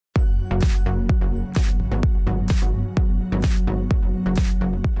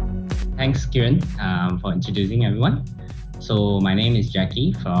thanks, Kiran, for introducing everyone. So my name is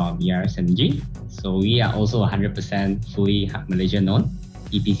Jacky from ERS Energy. So we are also 100% fully Malaysian-owned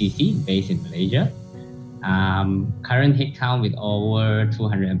EPCC based in Malaysia. Current headcount with over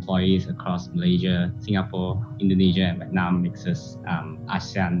 200 employees across Malaysia, Singapore, Indonesia, and Vietnam makes us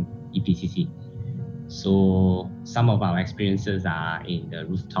ASEAN EPCC. So some of our experiences are in the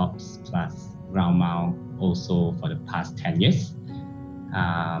rooftops plus ground mount also for the past 10 years.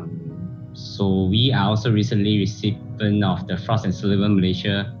 So we are also recently recipient of the Frost & Sullivan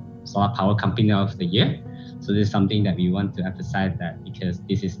Malaysia Solar Power Company of the Year. So this is something that we want to emphasize that because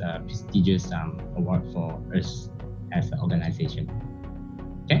this is a prestigious award for us as an organization.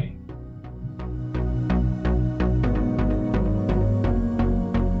 Okay.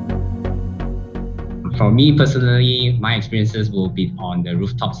 For me personally, my experiences will be on the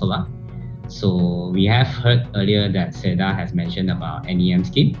rooftop solar. So we have heard earlier that SEDA has mentioned about NEM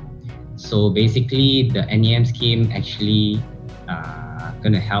scheme. So basically the NEM scheme actually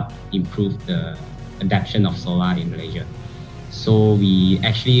going to help improve the adoption of solar in Malaysia. So we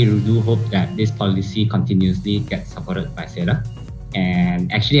actually do hope that this policy continuously gets supported by SEDA.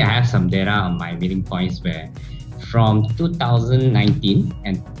 And actually I have some data on my meeting points where from 2019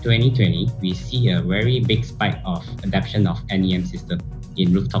 and 2020, we see a very big spike of adoption of NEM system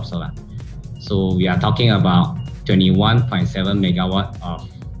in rooftop solar. So we are talking about 21.7 megawatt of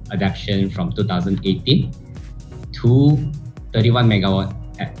adoption from 2018 to 31 megawatt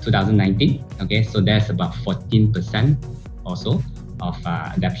at 2019. Okay, so that's about 14% or so of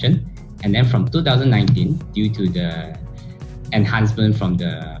adoption. And then from 2019, due to the enhancement from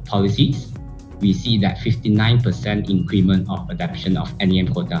the policies, we see that 59% increment of adoption of NEM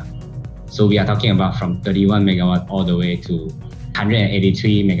quota. So we are talking about from 31 megawatt all the way to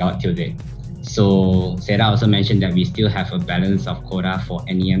 183 megawatt till date. So SEDA also mentioned that we still have a balance of quota for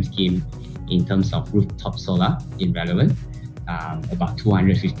NEM scheme in terms of rooftop solar in relevant, about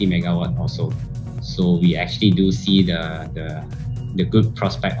 250 megawatt also. So we actually do see the good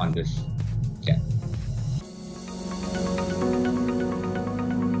prospect on this. Yeah.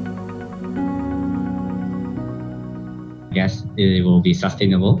 I guess it will be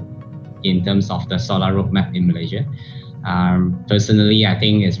sustainable in terms of the solar roadmap in Malaysia. Personally, I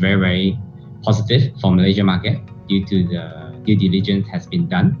think it's very, very positive for Malaysia market due to the due diligence has been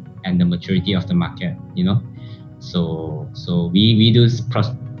done and the maturity of the market, you know. So we do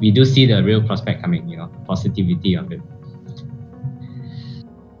see the real prospect coming, you know, positivity of it.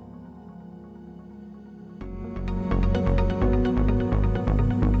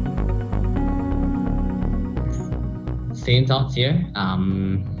 Same thoughts here.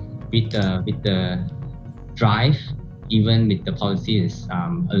 With the drive, even with the policy is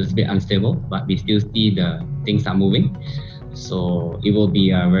a little bit unstable, but we still see the things are moving. So it will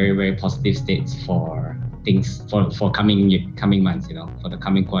be a very, very positive state for things for coming months, you know, for the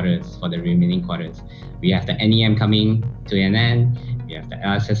coming quarters, for the remaining quarters. We have the NEM coming to an end. We have the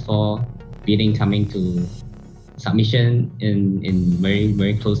LSS bidding coming to submission in very,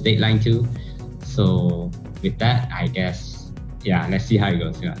 very close deadline too. So with that, I guess, yeah, let's see how it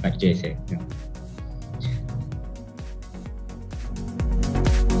goes, you know, like Jay said, you know.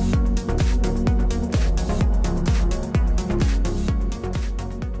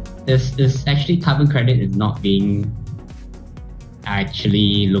 This actually carbon credit is not being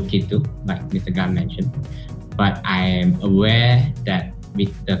actually looked into, like Mr. Gan mentioned. But I am aware that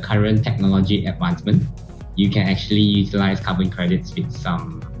with the current technology advancement, you can actually utilize carbon credits with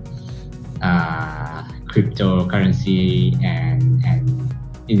some cryptocurrency and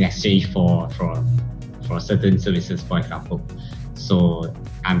in exchange for certain services, for example. So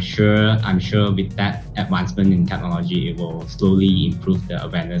I'm sure with that advancement in technology, it will slowly improve the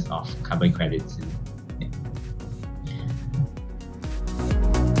awareness of carbon credits. Yeah.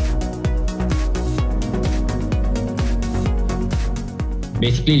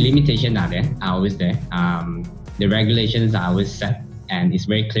 Basically, limitations are always there. The regulations are always set, and it's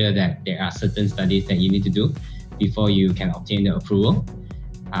very clear that there are certain studies that you need to do before you can obtain the approval.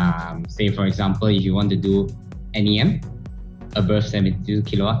 Say, for example, if you want to do NEM, above 72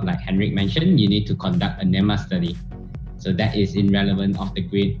 kilowatt, like Henrik mentioned, you need to conduct a NEMA study. So that is irrelevant of the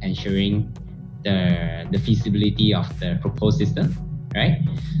grid, ensuring the feasibility of the proposed system, right?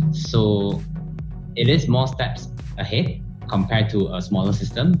 So it is more steps ahead compared to a smaller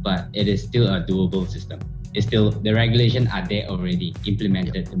system, but it is still a doable system. It's still, the regulations are there already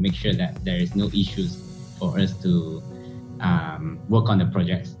implemented to make sure that there is no issues for us to work on the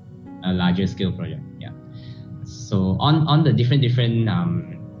projects, a larger scale project. Yeah. So on the different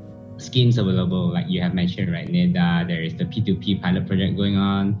schemes available, like you have mentioned, right, NEDA, there is the P2P pilot project going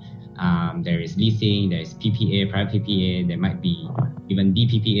on. There is leasing, there is PPA, private PPA, there might be even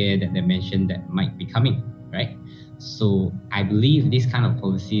DPPA that they mentioned that might be coming, right? So I believe these kind of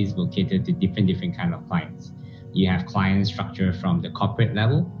policies will cater to different kind of clients. You have client structure from the corporate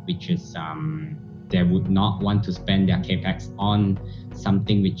level, which is they would not want to spend their capex on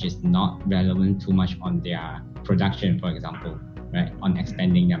something which is not relevant too much on their production, for example, right? On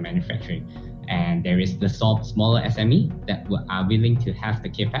expanding their manufacturing. And there is the smaller SME that are willing to have the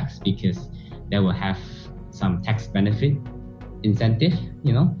capex because they will have some tax benefit incentive,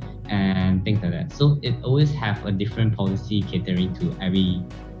 and things like that. So it always have a different policy catering to every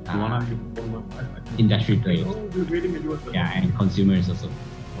industry players. Yeah, and consumers also.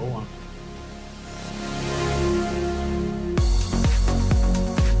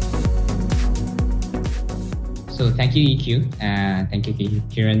 So thank you, EQ, and thank you,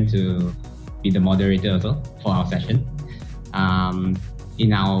 Kiran, to be the moderator also for our session.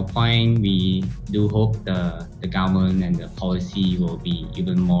 In our point, we do hope the government and the policy will be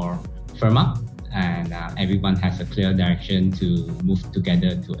even more firm up, and everyone has a clear direction to move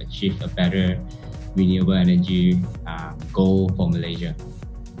together to achieve a better renewable energy goal for Malaysia.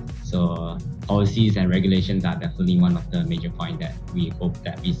 So policies and regulations are definitely one of the major points that we hope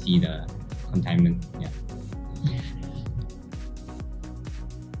that we see the containment. Yeah.